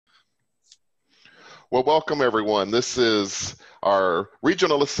Well, welcome everyone. This is our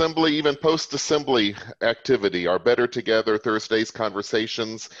regional assembly, even post-assembly activity, our Better Together Thursdays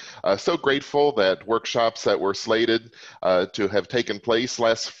conversations. So grateful that workshops that were slated to have taken place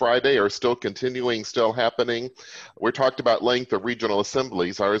last Friday are still continuing, still happening. We talked about length of regional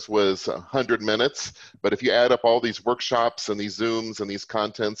assemblies. Ours was 100 minutes, but if you add up all these workshops and these Zooms and these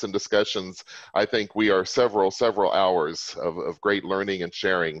contents and discussions, I think we are several hours of great learning and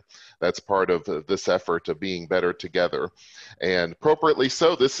sharing. That's part of this effort of being better together. And appropriately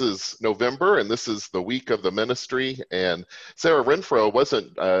so, this is November and this is the week of the ministry. And Sarah Renfro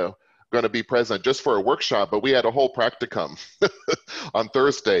wasn't going to be present just for a workshop, but we had a whole practicum on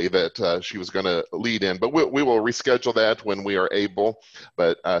Thursday that she was going to lead in. But we will reschedule that when we are able.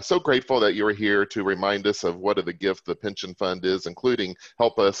 But so grateful that you're here to remind us of what the gift the pension fund is, including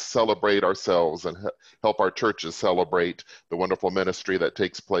help us celebrate ourselves and help our churches celebrate the wonderful ministry that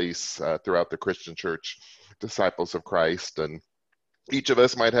takes place throughout the Christian church, Disciples of Christ. And each of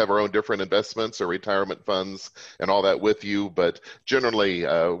us might have our own different investments or retirement funds and all that with you, but generally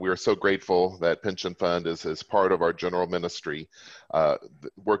we're so grateful that pension fund is part of our general ministry,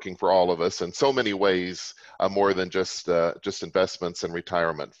 working for all of us in so many ways, more than just investments and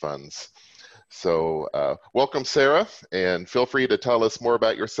retirement funds. So welcome, Sarah, and feel free to tell us more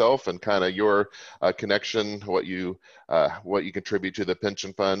about yourself and kind of your connection, what you contribute to the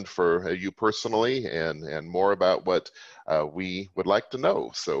pension fund for you personally, and more about what we would like to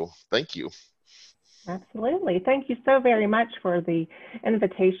know. So thank you. Absolutely. Thank you so very much for the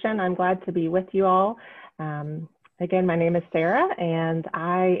invitation. I'm glad to be with you all. Again, my name is Sarah, and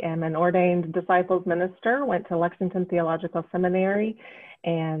I am an ordained disciples minister, went to Lexington Theological Seminary,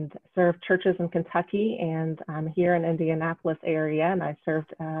 and served churches in Kentucky, and I'm here in Indianapolis area, and I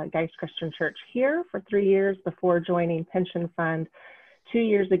served Geist Christian Church here for 3 years before joining Pension Fund 2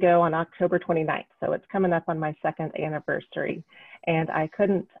 years ago on October 29th. So it's coming up on my 2nd anniversary. And I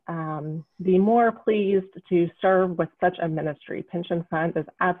couldn't be more pleased to serve with such a ministry. Pension Fund is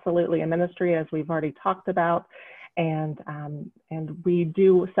absolutely a ministry, as we've already talked about. And we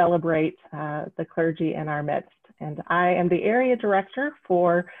do celebrate the clergy in our midst. And I am the area director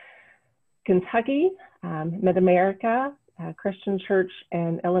for Kentucky, Mid-America, Christian Church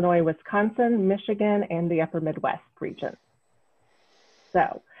in Illinois, Wisconsin, Michigan, and the Upper Midwest region.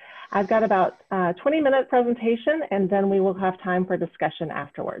 So I've got about a 20-minute presentation, and then we will have time for discussion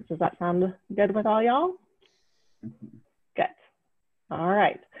afterwards. Does that sound good with all y'all? Good. All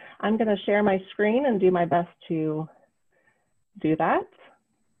right. I'm going to share my screen and do my best to do that.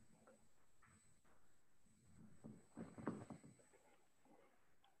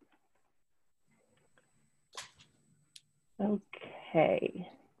 Okay.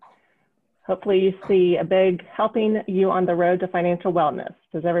 Hopefully you see a big helping you on the road to financial wellness.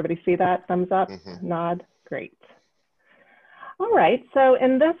 Does everybody see that? Thumbs up, nod, great. All right, so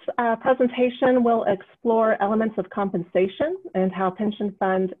in this presentation, we'll explore elements of compensation and how Pension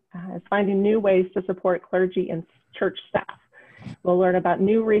Fund is finding new ways to support clergy and church staff. We'll learn about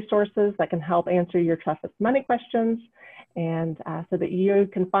new resources that can help answer your toughest money questions, and so that you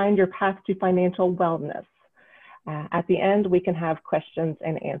can find your path to financial wellness. At the end, we can have questions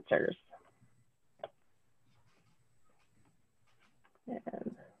and answers.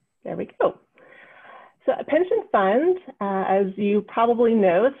 And there we go. So a pension fund, as you probably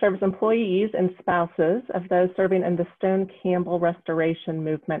know, serves employees and spouses of those serving in the Stone Campbell Restoration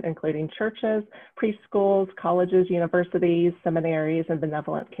movement, including churches, preschools, colleges, universities, seminaries, and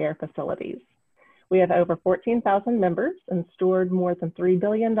benevolent care facilities. We have over 14,000 members and stored more than $3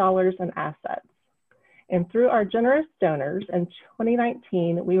 billion in assets. And through our generous donors in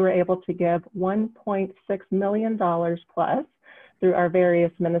 2019, we were able to give $1.6 million plus through our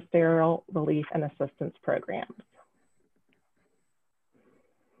various ministerial relief and assistance programs.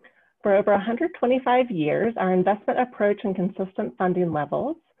 For over 125 years, our investment approach and consistent funding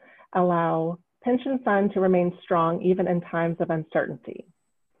levels allow Pension Fund to remain strong even in times of uncertainty.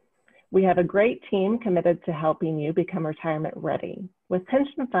 We have a great team committed to helping you become retirement ready. With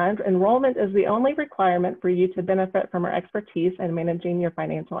Pension Fund, enrollment is the only requirement for you to benefit from our expertise in managing your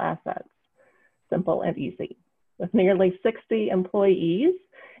financial assets. Simple and easy. With nearly 60 employees,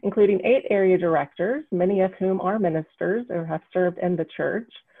 including 8 area directors, many of whom are ministers or have served in the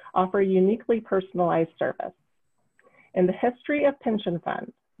church, offer uniquely personalized service. In the history of Pension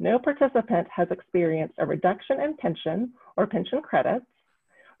Fund, no participant has experienced a reduction in pension or pension credits,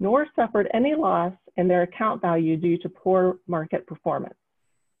 nor suffered any loss in their account value due to poor market performance.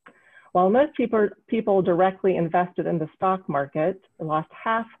 While most people directly invested in the stock market lost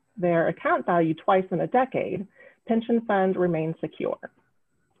half their account value twice in a decade, Pension Fund remains secure.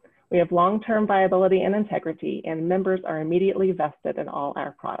 We have long-term viability and integrity, and members are immediately vested in all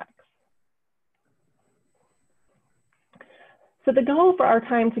our products. So the goal for our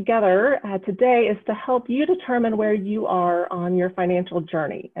time together today is to help you determine where you are on your financial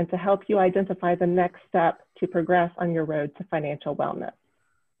journey and to help you identify the next step to progress on your road to financial wellness.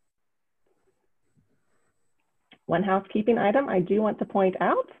 One housekeeping item I do want to point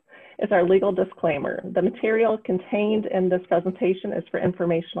out is our legal disclaimer. The material contained in this presentation is for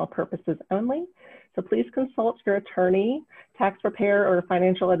informational purposes only, so please consult your attorney, tax preparer, or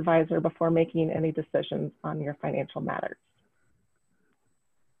financial advisor before making any decisions on your financial matters.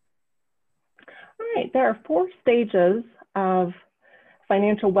 All right, there are 4 stages of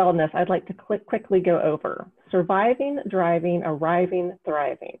financial wellness I'd like to quickly go over: surviving, driving, arriving,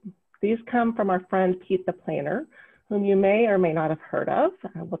 thriving. These come from our friend Pete the Planner, whom you may or may not have heard of.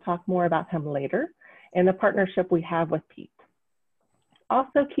 We'll talk more about him later, and the partnership we have with Pete.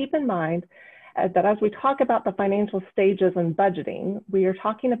 Also keep in mind that as we talk about the financial stages and budgeting, we are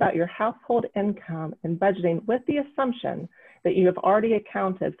talking about your household income and budgeting with the assumption that you have already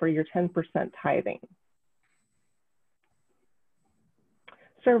accounted for your 10% tithing.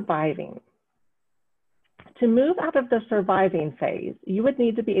 Surviving. To move out of the surviving phase, you would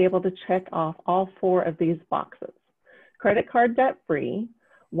need to be able to check off all 4 of these boxes: credit card debt free,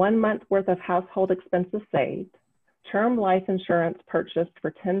 1 month worth of household expenses saved, term life insurance purchased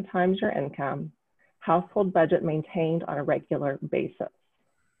for 10 times your income, household budget maintained on a regular basis.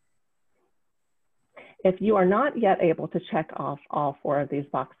 If you are not yet able to check off all 4 of these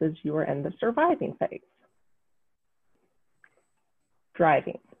boxes, you are in the surviving phase.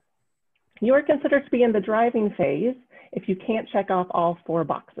 Driving. You are considered to be in the driving phase if you can't check off all 4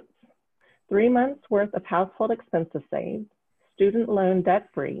 boxes: 3 months worth of household expenses saved, student loan debt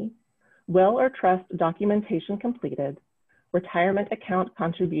free, will or trust documentation completed, retirement account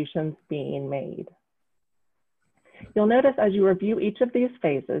contributions being made. You'll notice as you review each of these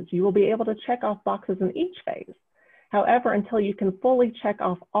phases, you will be able to check off boxes in each phase. However, until you can fully check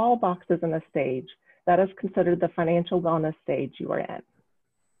off all boxes in a stage, that is considered the financial wellness stage you are in.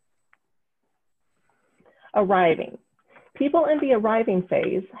 Arriving. People in the arriving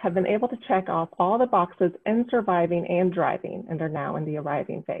phase have been able to check off all the boxes in surviving and driving and are now in the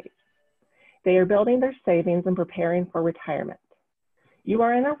arriving phase. They are building their savings and preparing for retirement. You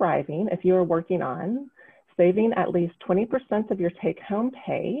are in arriving if you are working on saving at least 20% of your take-home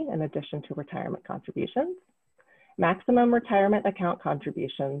pay in addition to retirement contributions, maximum retirement account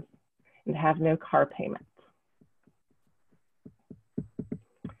contributions, and have no car payments.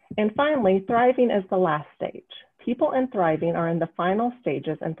 And finally, thriving is the last stage. People in thriving are in the final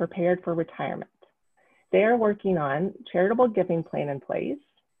stages and prepared for retirement. They are working on charitable giving plan in place,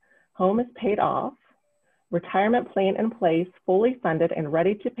 home is paid off, retirement plan in place, fully funded and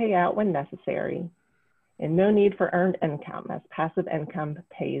ready to pay out when necessary, and no need for earned income as passive income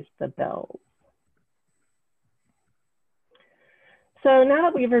pays the bills. So now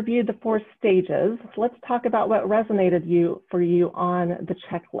that we've reviewed the 4 stages, let's talk about what resonated for you on the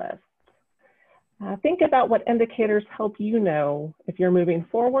checklist. Think about what indicators help you know if you're moving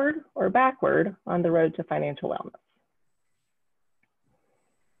forward or backward on the road to financial wellness.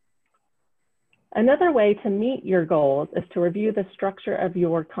 Another way to meet your goals is to review the structure of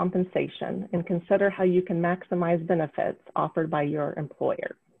your compensation and consider how you can maximize benefits offered by your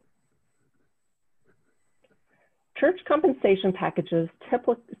employer. Church compensation packages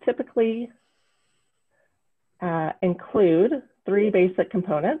typically include 3 basic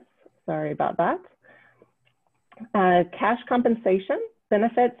components. Sorry about that. Cash compensation,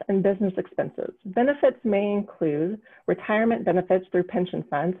 benefits, and business expenses. Benefits may include retirement benefits through pension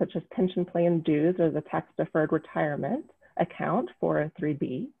funds, such as pension plan dues or the tax-deferred retirement account,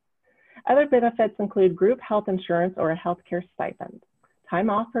 403(b). Other benefits include group health insurance or a healthcare stipend, time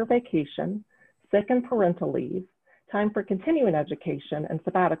off for vacation, sick and parental leave, time for continuing education, and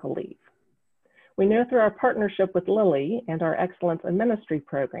sabbatical leave. We know through our partnership with Lilly and our Excellence in Ministry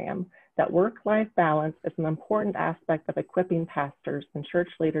program that work-life balance is an important aspect of equipping pastors and church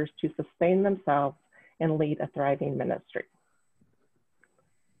leaders to sustain themselves and lead a thriving ministry.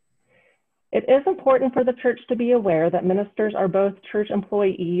 It is important for the church to be aware that ministers are both church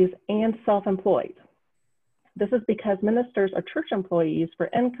employees and self-employed. This is because ministers are church employees for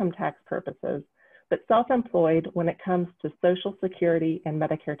income tax purposes, but self-employed when it comes to Social Security and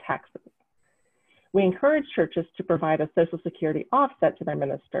Medicare taxes. We encourage churches to provide a Social Security offset to their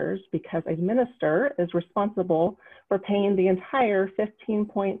ministers because a minister is responsible for paying the entire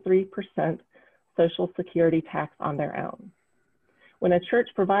 15.3% Social Security tax on their own. When a church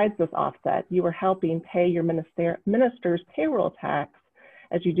provides this offset, you are helping pay your minister's payroll tax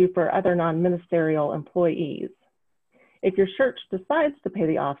as you do for other non-ministerial employees. If your church decides to pay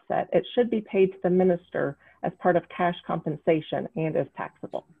the offset, it should be paid to the minister as part of cash compensation and is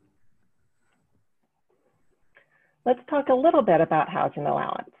taxable. Let's talk a little bit about housing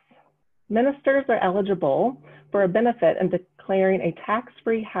allowance. Ministers are eligible for a benefit in declaring a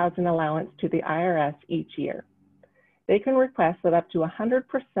tax-free housing allowance to the IRS each year. They can request that up to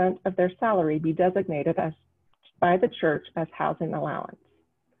 100% of their salary be designated by the church as housing allowance.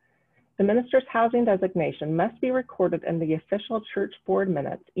 The minister's housing designation must be recorded in the official church board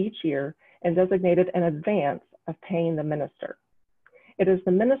minutes each year and designated in advance of paying the minister. It is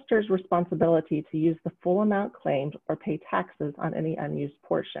the minister's responsibility to use the full amount claimed or pay taxes on any unused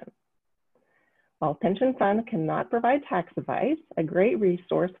portion. While Pension Fund cannot provide tax advice, a great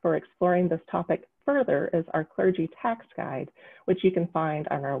resource for exploring this topic further is our clergy tax guide, which you can find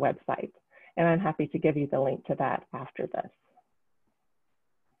on our website. And I'm happy to give you the link to that after this.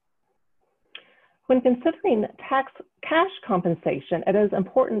 When considering cash compensation, it is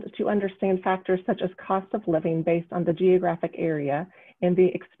important to understand factors such as cost of living based on the geographic area and the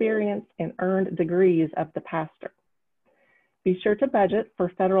experience and earned degrees of the pastor. Be sure to budget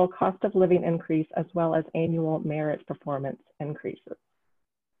for federal cost of living increase as well as annual merit performance increases.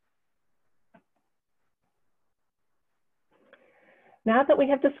 Now that we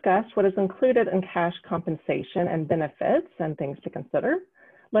have discussed what is included in cash compensation and benefits and things to consider,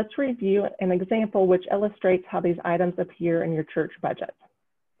 let's review an example which illustrates how these items appear in your church budget.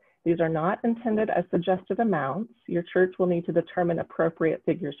 These are not intended as suggested amounts. Your church will need to determine appropriate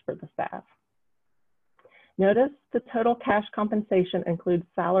figures for the staff. Notice the total cash compensation includes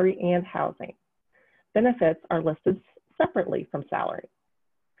salary and housing. Benefits are listed separately from salary.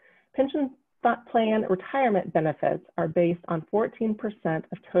 Pension plan retirement benefits are based on 14%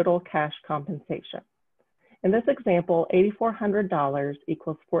 of total cash compensation. In this example, $8,400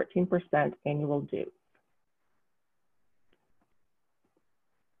 equals 14% annual dues.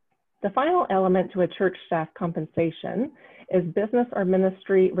 The final element to a church staff compensation is business or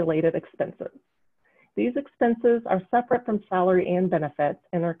ministry related expenses. These expenses are separate from salary and benefits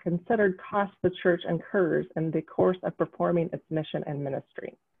and are considered costs the church incurs in the course of performing its mission and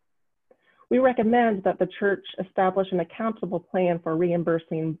ministry. We recommend that the church establish an accountable plan for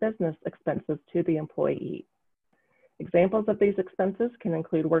reimbursing business expenses to the employee. Examples of these expenses can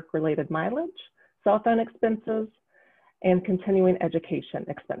include work-related mileage, cell phone expenses, and continuing education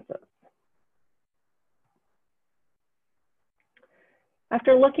expenses.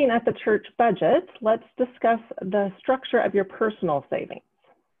 After looking at the church budget, let's discuss the structure of your personal savings.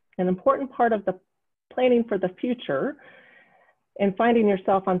 An important part of the planning for the future and finding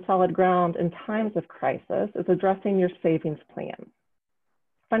yourself on solid ground in times of crisis is addressing your savings plan.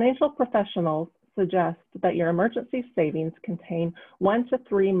 Financial professionals suggest that your emergency savings contain 1 to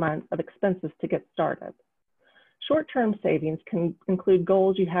 3 months of expenses to get started. Short-term savings can include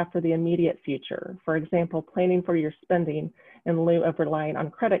goals you have for the immediate future. For example, planning for your spending in lieu of relying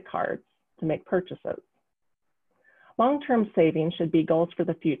on credit cards to make purchases. Long-term savings should be goals for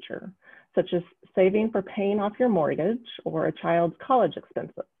the future, such as saving for paying off your mortgage or a child's college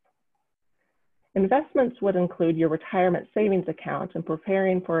expenses. Investments would include your retirement savings account and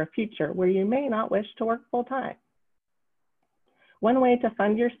preparing for a future where you may not wish to work full-time. One way to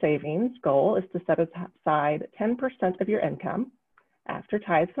fund your savings goal is to set aside 10% of your income after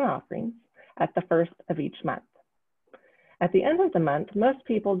tithes and offerings at the first of each month. At the end of the month, most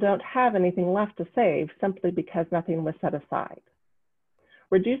people don't have anything left to save simply because nothing was set aside.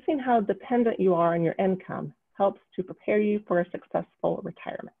 Reducing how dependent you are on your income helps to prepare you for a successful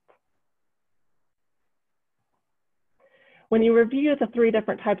retirement. When you review the 3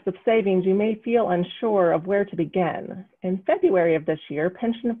 different types of savings, you may feel unsure of where to begin. In February of this year,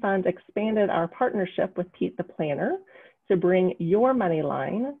 Pension Fund expanded our partnership with Pete the Planner to bring your money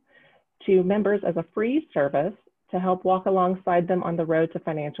line to members as a free service to help walk alongside them on the road to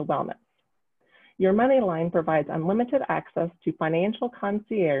financial wellness. Your money line provides unlimited access to financial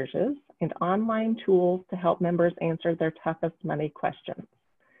concierges and online tools to help members answer their toughest money questions,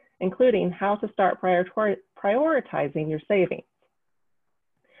 including how to start prioritizing your savings.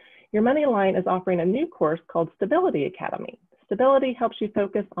 Your money line is offering a new course called Stability Academy. Stability helps you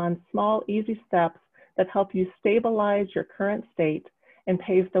focus on small, easy steps that help you stabilize your current state and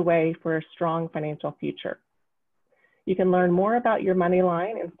pave the way for a strong financial future. You can learn more about your money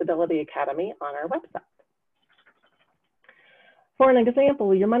line and Stability Academy on our website. For an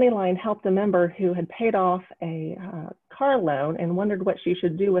example, your money line helped a member who had paid off a car loan and wondered what she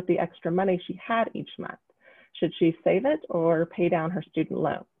should do with the extra money she had each month. Should she save it or pay down her student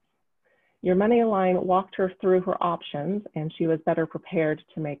loan? Your money line walked her through her options, and she was better prepared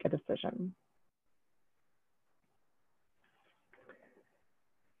to make a decision.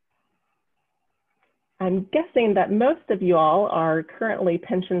 I'm guessing that most of you all are currently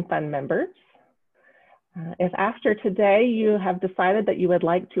pension fund members. If after today you have decided that you would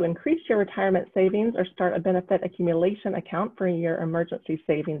like to increase your retirement savings or start a benefit accumulation account for your emergency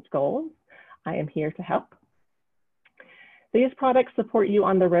savings goals, I am here to help. These products support you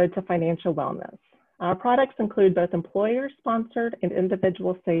on the road to financial wellness. Our products include both employer-sponsored and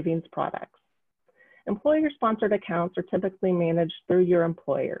individual savings products. Employer-sponsored accounts are typically managed through your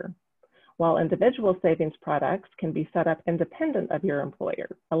employer, while individual savings products can be set up independent of your employer,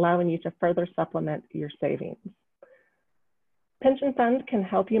 allowing you to further supplement your savings. Pension funds can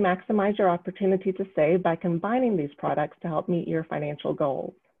help you maximize your opportunity to save by combining these products to help meet your financial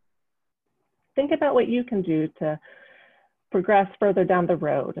goals. Think about what you can do to progress further down the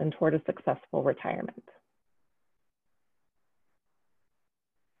road and toward a successful retirement.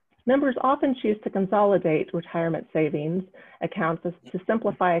 Members often choose to consolidate retirement savings accounts to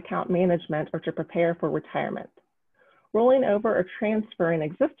simplify account management or to prepare for retirement. Rolling over or transferring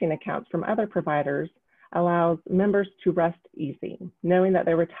existing accounts from other providers allows members to rest easy, knowing that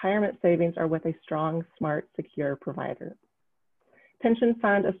their retirement savings are with a strong, smart, secure provider. Pension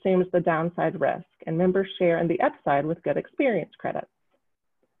fund assumes the downside risk, and members share in the upside with good experience credits.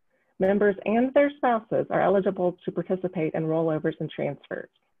 Members and their spouses are eligible to participate in rollovers and transfers.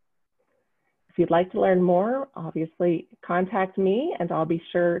 If you'd like to learn more, obviously contact me and I'll be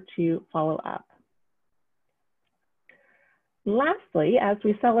sure to follow up. Lastly, as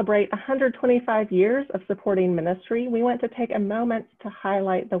we celebrate 125 years of supporting ministry, we want to take a moment to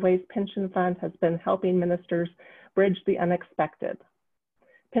highlight the ways Pension Fund has been helping ministers bridge the unexpected.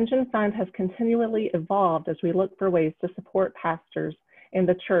 Pension Fund has continually evolved as we look for ways to support pastors and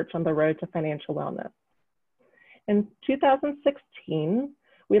the church on the road to financial wellness. In 2016,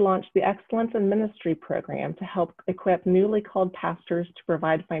 we launched the Excellence in Ministry program to help equip newly called pastors to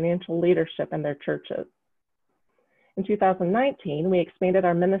provide financial leadership in their churches. In 2019, we expanded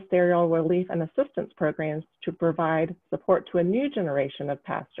our ministerial relief and assistance programs to provide support to a new generation of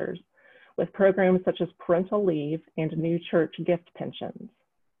pastors with programs such as parental leave and new church gift pensions.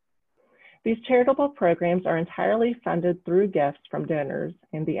 These charitable programs are entirely funded through gifts from donors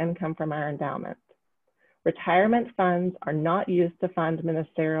and the income from our endowment. Retirement funds are not used to fund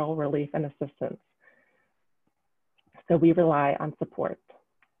ministerial relief and assistance, so we rely on support.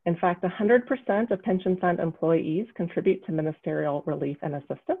 In fact, 100% of pension fund employees contribute to ministerial relief and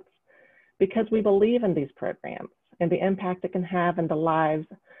assistance because we believe in these programs and the impact it can have in the lives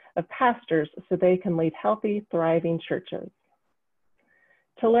of pastors so they can lead healthy, thriving churches.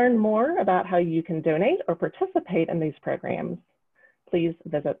 To learn more about how you can donate or participate in these programs, please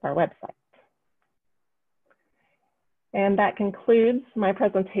visit our website. And that concludes my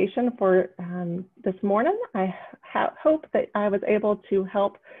presentation for this morning. I hope that I was able to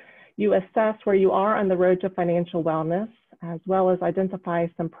help you assess where you are on the road to financial wellness, as well as identify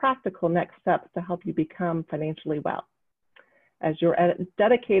some practical next steps to help you become financially well. As your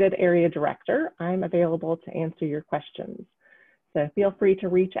dedicated area director, I'm available to answer your questions. So feel free to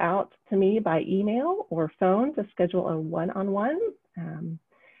reach out to me by email or phone to schedule a one-on-one.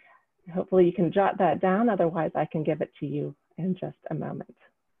 Hopefully you can jot that down, otherwise I can give it to you in just a moment.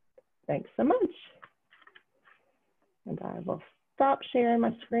 Thanks so much. And I will stop sharing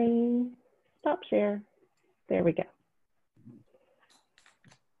my screen. Stop share. There we go.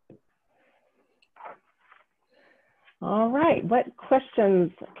 All right, what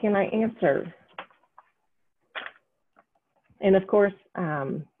questions can I answer? And of course,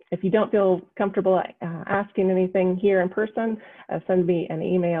 if you don't feel comfortable asking anything here in person, send me an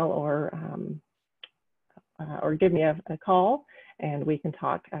email or give me a call and we can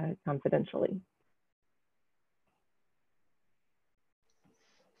talk confidentially.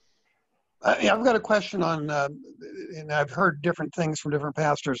 Yeah, I've got a question on, and I've heard different things from different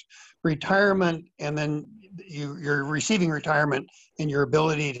pastors, retirement, and then you're receiving retirement and your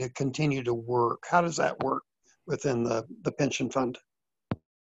ability to continue to work. How does that work within the pension fund?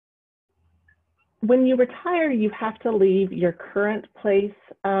 When you retire, you have to leave your current place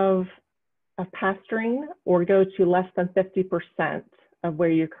of pastoring or go to less than 50% of where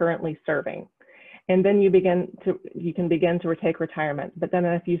you're currently serving. And then you can begin to take retirement. But then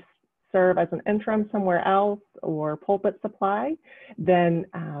if you serve as an interim somewhere else or pulpit supply, then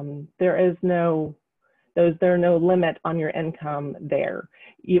there are no limit on your income there.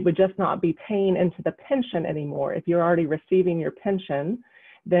 You would just not be paying into the pension anymore. If you're already receiving your pension,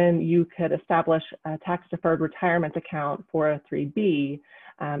 then you could establish a tax-deferred retirement account, 403B,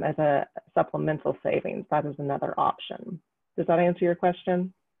 as a supplemental savings. That is another option. Does that answer your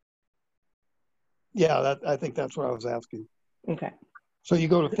question? Yeah, I think that's what I was asking. Okay. So you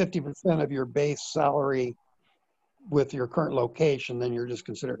go to 50% of your base salary with your current location, then you're just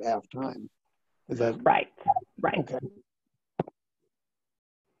considered half-time. Is that right? Right. Okay.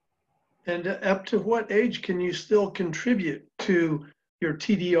 And up to what age can you still contribute to your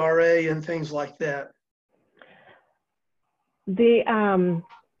TDRA and things like that?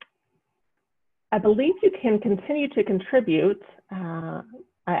 I believe you can continue to contribute.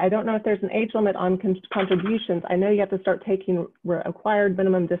 I don't know if there's an age limit on contributions. I know you have to start taking required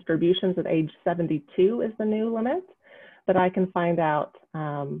minimum distributions at age 72 is the new limit, but I can find out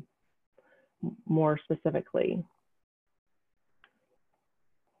more specifically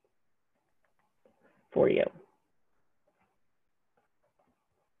for you.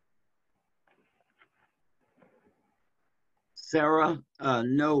 Sarah,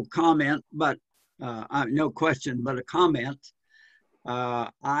 no comment, but no question, but a comment.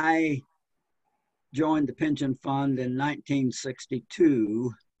 I joined the pension fund in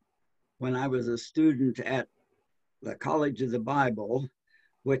 1962 when I was a student at the College of the Bible,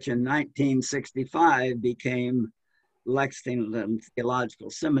 which in 1965 became Lexington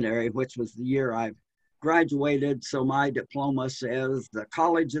Theological Seminary, which was the year I graduated. So my diploma says the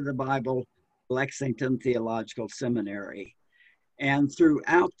College of the Bible, Lexington Theological Seminary. And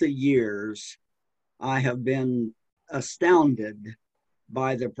throughout the years, I have been astounded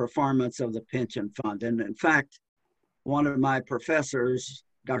by the performance of the pension fund. And in fact, one of my professors,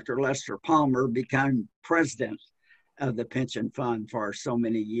 Dr. Lester Palmer, became president of the pension fund for so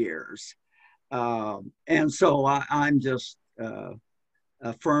many years. And so I'm just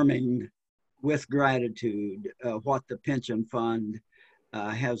affirming with gratitude what the pension fund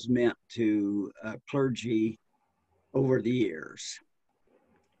has meant to clergy over the years.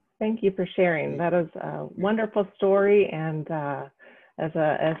 Thank you for sharing. That is a wonderful story, and as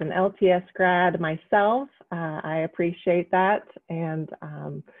an LTS grad myself, I appreciate that. And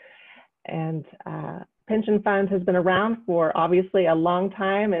pension fund has been around for obviously a long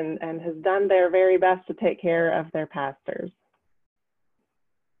time and has done their very best to take care of their pastors.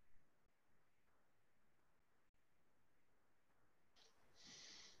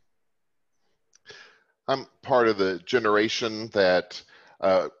 I'm part of the generation that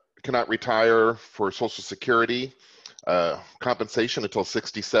cannot retire for Social Security compensation until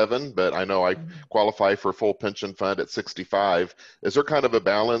 67, but I know I qualify for full pension fund at 65. Is there kind of a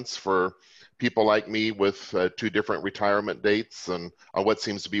balance for people like me with two different retirement dates and on what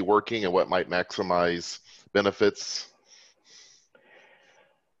seems to be working and what might maximize benefits?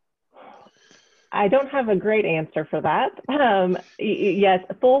 I don't have a great answer for that. Yes,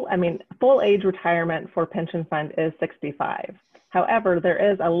 full age retirement for pension fund is 65. However,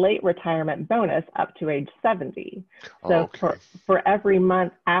 there is a late retirement bonus up to age 70. So okay. for every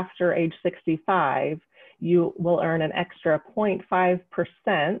month after age 65, you will earn an extra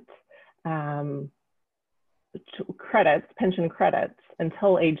 0.5% credits, pension credits,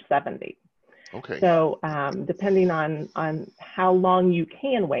 until age 70. Okay. So depending on how long you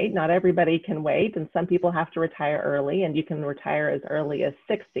can wait, not everybody can wait, and some people have to retire early, and you can retire as early as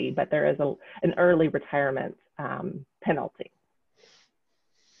 60, but there is an early retirement penalty.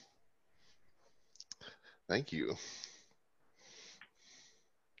 Thank you.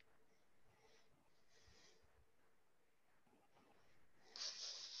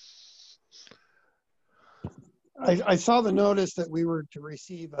 I saw the notice that we were to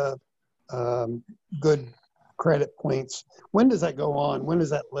receive good credit points. When does that go on? When is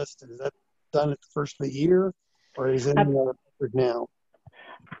that listed? Is that done at the first of the year, or is it in the record now?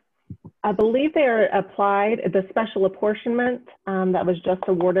 I believe they are applied, the special apportionment that was just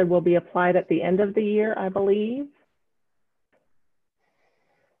awarded will be applied at the end of the year, I believe.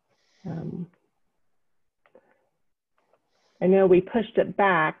 I know we pushed it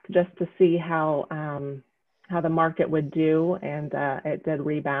back just to see how the market would do, and it did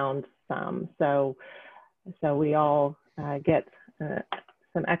rebound some. So we all get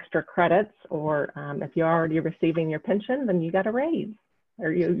some extra credits, or if you're already receiving your pension, then you got a raise.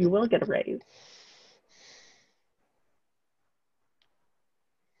 Or you will get a raise.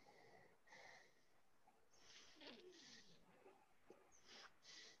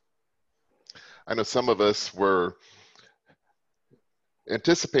 I know some of us were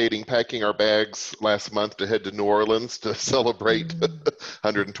anticipating packing our bags last month to head to New Orleans to celebrate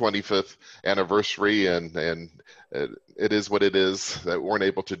 125th anniversary, and it is what it is that we weren't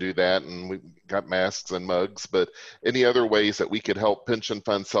able to do that, and we got masks and mugs. But any other ways that we could help pension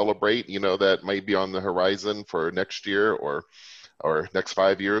fund celebrate, that might be on the horizon for next year, or or next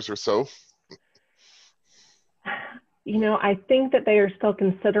 5 years or so? You know, I think that they are still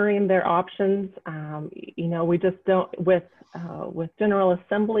considering their options. You know, we just don't, with General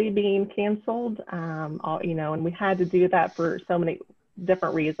Assembly being canceled, you know, and we had to do that for so many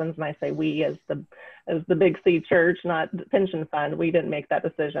different reasons. And I say we as the Big C Church, not the pension fund, we didn't make that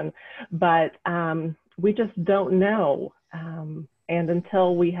decision, but we just don't know. And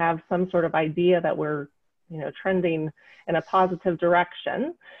until we have some sort of idea that we're, you know, trending in a positive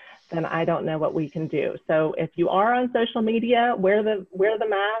direction, then I don't know what we can do. So if you are on social media, wear the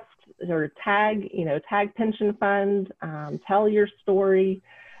mask, or tag pension fund, tell your story.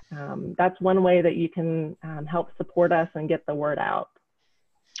 That's one way that you can help support us and get the word out.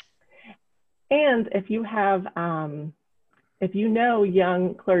 And if you have, if you know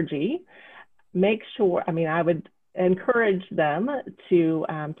young clergy, make sure, I mean, I would encourage them to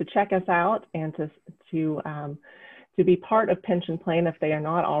check us out and to be part of Pension Plan if they are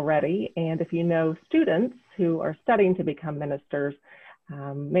not already. And if you know students who are studying to become ministers,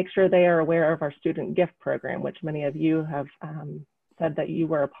 make sure they are aware of our student gift program, which many of you have said that you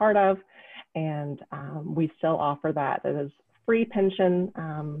were a part of. And we still offer that. It is free pension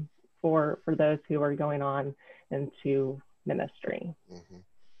for those who are going on into ministry.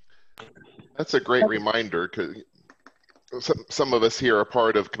 Mm-hmm. That's a great reminder, because some of us here are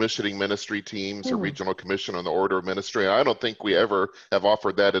part of commissioning ministry teams or regional commission on the order of ministry. I don't think we ever have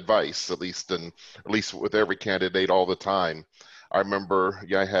offered that advice, at least with every candidate all the time. I remember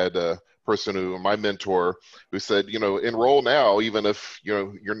I had a person who, my mentor, who said, you know, enroll now, even if, you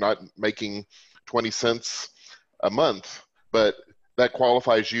know, you're not making 20 cents a month, but that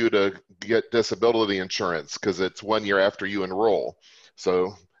qualifies you to get disability insurance because it's 1 year after you enroll.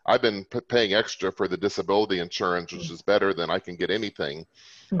 So I've been paying extra for the disability insurance, which is better than I can get anything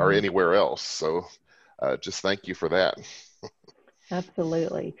or anywhere else. So just thank you for that.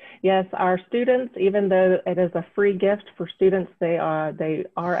 Absolutely. Yes, our students, even though it is a free gift for students, they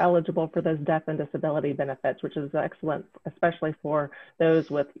are eligible for those death and disability benefits, which is excellent, especially for those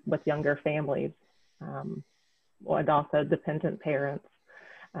with younger families, and also dependent parents,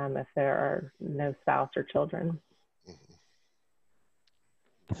 if there are no spouse or children.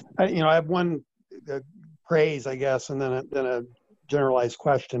 You know, I have one praise, I guess, and then a generalized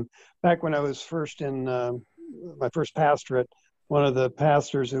question. Back when I was first in my first pastorate, one of the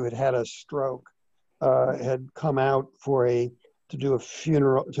pastors who had had a stroke had come out for me to do a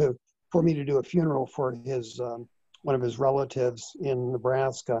funeral for his one of his relatives in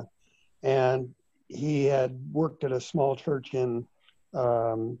Nebraska, and he had worked at a small church in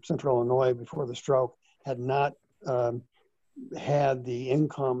Central Illinois before the stroke, had not had the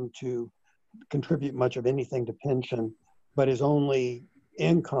income to contribute much of anything to pension, but his only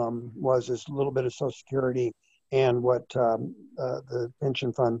income was this little bit of Social Security and what the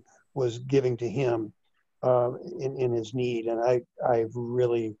pension fund was giving to him in his need. And I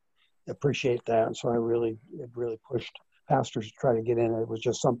really appreciate that. And so it really pushed pastors to try to get in. It was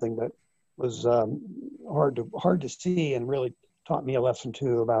just something that was hard to see, and really taught me a lesson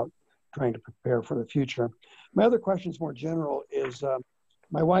too about trying to prepare for the future. My other question is more general. Is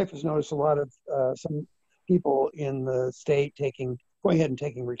my wife has noticed a lot of some people in the state going ahead and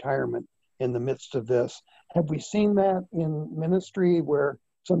taking retirement in the midst of this. Have we seen that in ministry where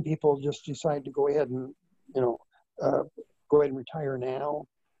some people just decide to go ahead and retire now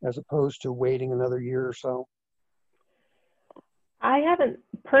as opposed to waiting another year or so? I haven't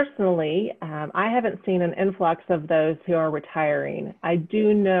personally, I haven't seen an influx of those who are retiring. I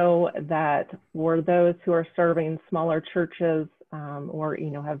do know that for those who are serving smaller churches or,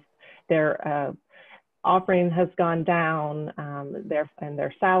 you know, have their offering has gone down, their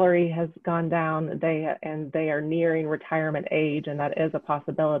salary has gone down, they are nearing retirement age, and that is a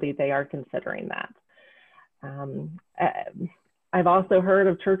possibility. They are considering that. I've also heard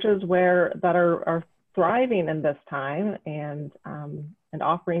of churches that are thriving in this time, and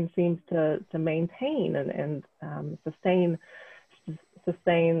offering seems to maintain and sustain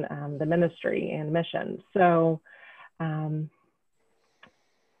the ministry and mission. So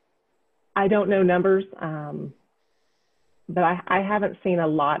I don't know numbers, but I haven't seen a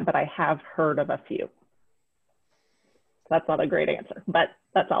lot, but I have heard of a few. That's not a great answer, but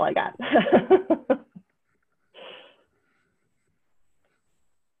that's all I got.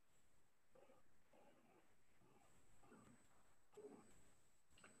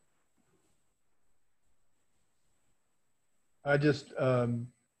 I just am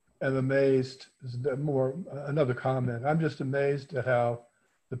amazed, another comment. I'm just amazed at how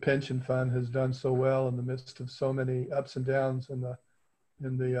the pension fund has done so well in the midst of so many ups and downs in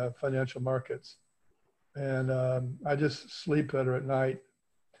the financial markets. And I just sleep better at night.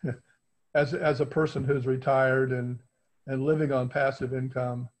 As a person who's retired and living on passive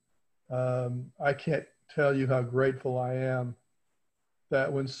income, I can't tell you how grateful I am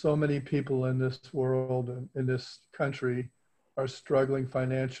that when so many people in this world and in this country are struggling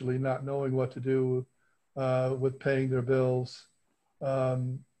financially, not knowing what to do with paying their bills,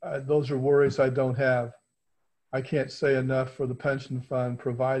 those are worries I don't have. I can't say enough for the pension fund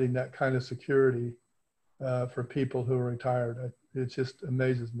providing that kind of security for people who are retired. It just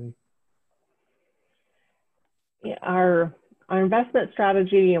amazes me. Yeah, our investment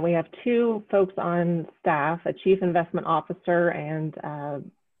strategy, and we have two folks on staff, a chief investment officer and a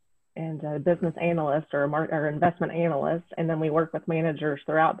business analyst or investment analyst, and then we work with managers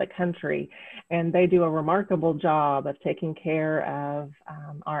throughout the country, and they do a remarkable job of taking care of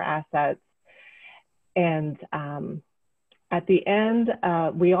our assets. And at the end,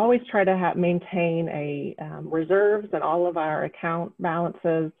 we always try to maintain a reserves in all of our account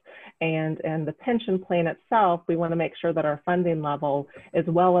balances, and the pension plan itself, we want to make sure that our funding level is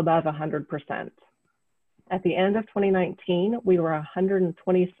well above 100%. At the end of 2019, we were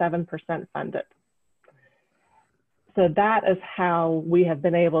 127% funded. So that is how we have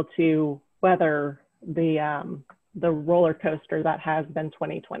been able to weather the roller coaster that has been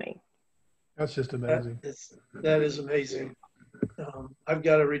 2020. That's just amazing. That is amazing. I've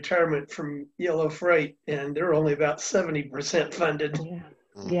got a retirement from Yellow Freight, and they're only about 70% funded.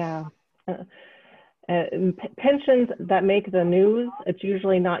 Yeah. Pensions that make the news, it's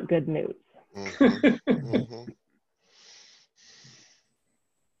usually not good news. Mm-hmm. Mm-hmm.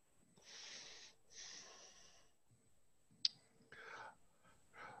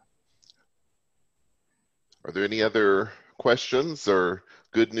 Are there any other questions or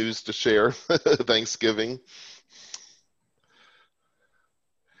good news to share? Thanksgiving.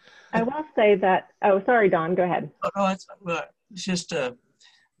 I will say that, oh, sorry, Don, go ahead. Oh, no, it's just,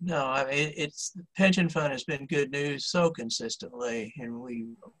 no, I mean, the pension fund has been good news so consistently.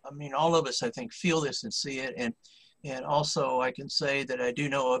 And I mean, all of us, I think, feel this and see it. And also I can say that I do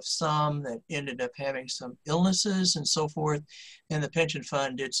know of some that ended up having some illnesses and so forth. And the pension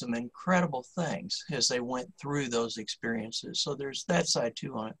fund did some incredible things as they went through those experiences. So there's that side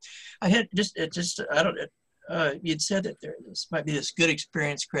too on it. I had you'd said that this might be this good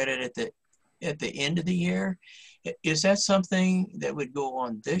experience credit at the end of the year. Is that something that would go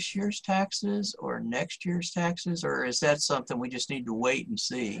on this year's taxes or next year's taxes, or is that something we just need to wait and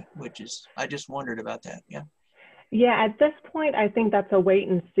see? I just wondered about that. Yeah. Yeah, at this point, I think that's a wait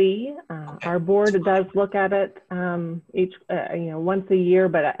and see. Okay. Our board does look at it once a year,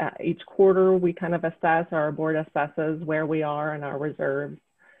 but each quarter we kind of assess. Our board assesses where we are in our reserves.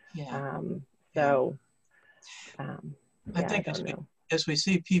 Yeah. I think as we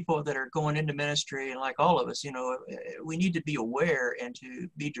see people that are going into ministry, and like all of us, we need to be aware and to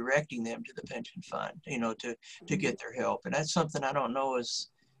be directing them to the pension fund, to get their help. And that's something I don't know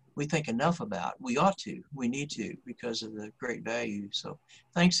is we think enough about. We ought to, we need to, because of the great value. So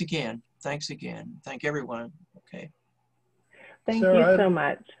thanks again. Thank everyone. Okay. Thank Sarah, you so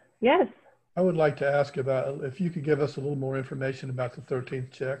much. Yes. I would like to ask about if you could give us a little more information about the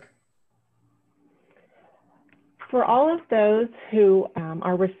 13th check. For all of those who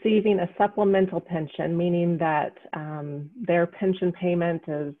are receiving a supplemental pension, meaning that their pension payment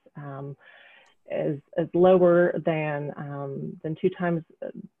is lower than 2 times,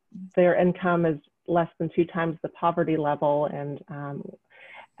 their income is less than 2 times the poverty level, and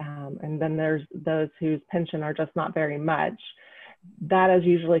then there's those whose pension are just not very much. That is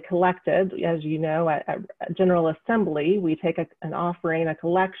usually collected, as you know, at General Assembly. We take an offering, a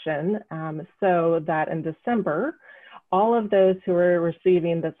collection, so that in December, all of those who are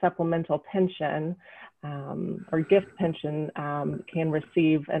receiving the supplemental pension or gift pension can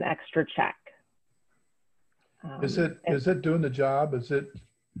receive an extra check. Is it doing the job? Is it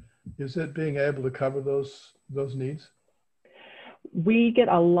being able to cover those needs? We get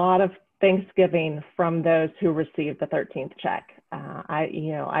a lot of Thanksgiving from those who receive the 13th check.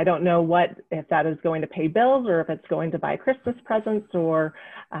 I don't know if that is going to pay bills or if it's going to buy Christmas presents or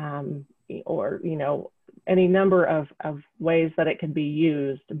any number of ways that it could be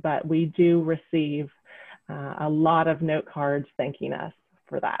used, but we do receive a lot of note cards thanking us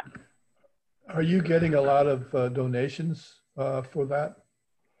for that. Are you getting a lot of donations for that?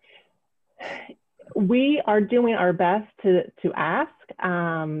 We are doing our best to ask,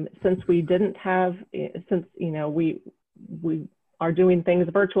 since we are doing things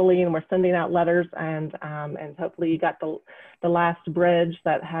virtually and we're sending out letters, and hopefully you got the last bridge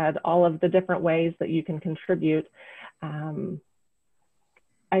that had all of the different ways that you can contribute.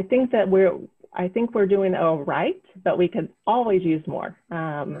 I think that I think we're doing all right, but we could always use more.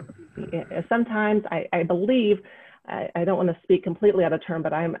 Sometimes I believe, I don't want to speak completely out of turn,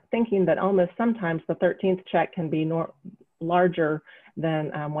 but I'm thinking that almost sometimes the 13th check can be larger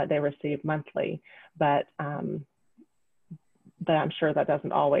than what they receive monthly, but I'm sure that that's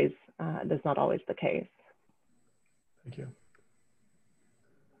not always the case. Thank you.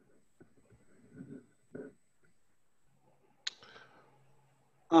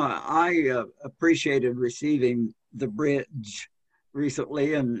 I appreciated receiving the bridge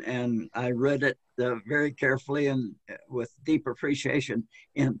recently, and I read it very carefully and with deep appreciation,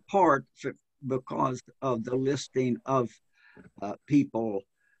 in part because of the listing of people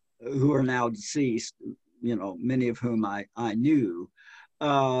who are now deceased, you know, many of whom I knew.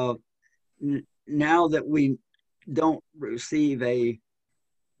 Now that we don't receive a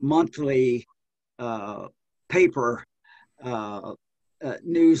monthly paper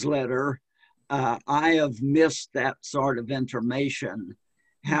newsletter, I have missed that sort of information.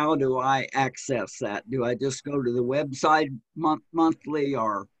 How do I access that? Do I just go to the website monthly,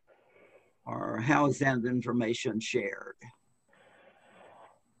 or how is that information shared?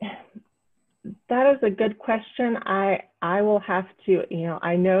 That is a good question. I will have to, you know,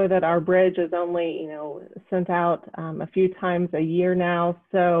 I know that our bridge is only, you know, sent out a few times a year now.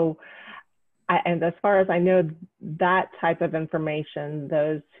 So, and as far as I know, that type of information,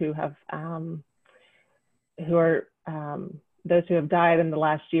 those who have died in the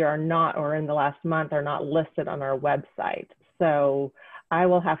last year are not, or in the last month are not listed on our website. So I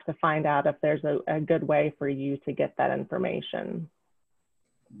will have to find out if there's a good way for you to get that information.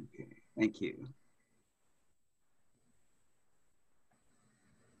 Okay, thank you.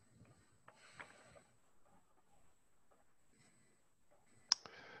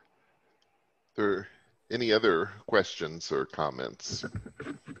 There any other questions or comments?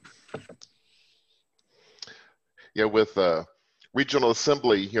 Yeah, with Regional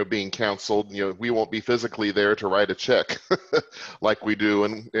Assembly, you know, being canceled, you know, we won't be physically there to write a check like we do,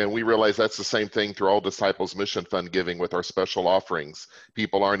 and we realize that's the same thing through all Disciples Mission Fund giving with our special offerings.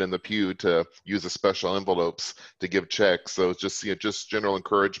 People aren't in the pew to use the special envelopes to give checks, so it's just, you know, just general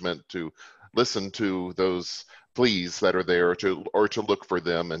encouragement to listen to those pleas that are there, or to look for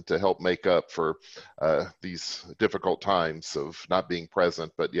them and to help make up for these difficult times of not being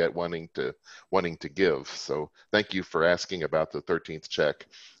present but yet wanting to give. So thank you for asking about the 13th check.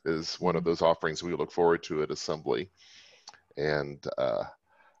 Is one of those offerings we look forward to at Assembly. And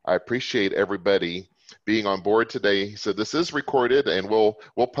I appreciate everybody being on board today. So this is recorded and we'll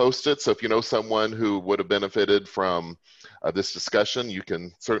post it. So if you know someone who would have benefited from this discussion, you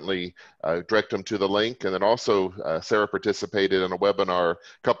can certainly direct them to the link. And then also Sarah participated in a webinar a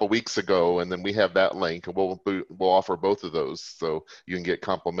couple weeks ago, and then we have that link, and we'll offer both of those so you can get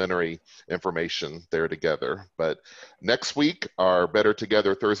complimentary information there together. But next week, our Better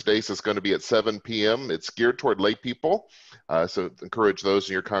Together Thursdays is going to be at 7 p.m. It's geared toward lay people. So encourage those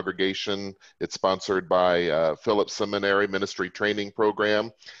in your congregation. It's sponsored by Phillips Seminary Ministry Training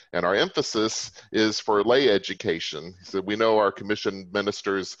Program. And our emphasis is for lay education. So we know our commissioned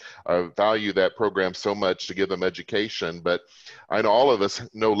ministers value that program so much to give them education, but I know all of us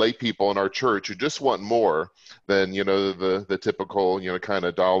know lay people in our church who just want more than, you know, the typical, you know, kind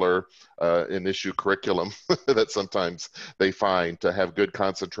of dollar in issue curriculum that sometimes they find to have good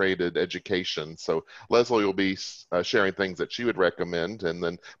concentrated education. So Leslie will be sharing things that she would recommend, and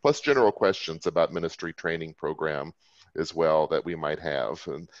then plus general questions about ministry training program as well that we might have.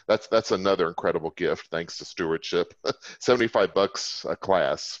 And that's another incredible gift thanks to stewardship. $75 a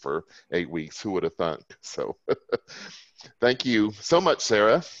class for 8 weeks. Who would have thunk? So thank you so much,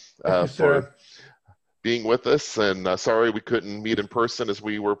 Sarah, Thank you, Sarah, for being with us. And sorry we couldn't meet in person as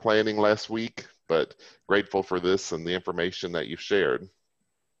we were planning last week, but grateful for this and the information that you've shared.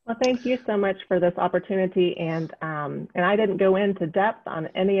 Well, thank you so much for this opportunity, and I didn't go into depth on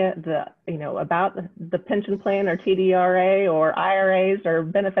any of the, you know, about the pension plan or TDRA or IRAs or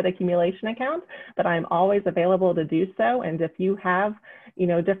benefit accumulation accounts, but I'm always available to do so. And if you have, you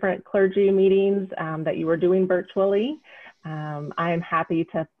know, different clergy meetings that you are doing virtually, I am happy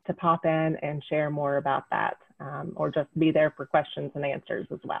to pop in and share more about that, or just be there for questions and answers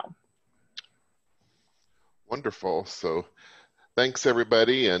as well. Wonderful. So thanks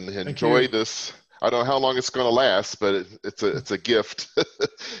everybody, and enjoy this. I don't know how long it's going to last, but it's a gift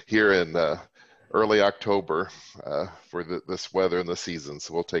here in early October for this weather and the season.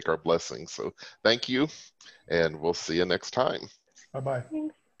 So we'll take our blessings. So thank you, and we'll see you next time. Bye-bye.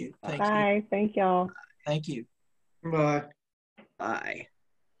 Thanks. Thank Bye. you. Thank y'all. Thank you. Bye. Bye.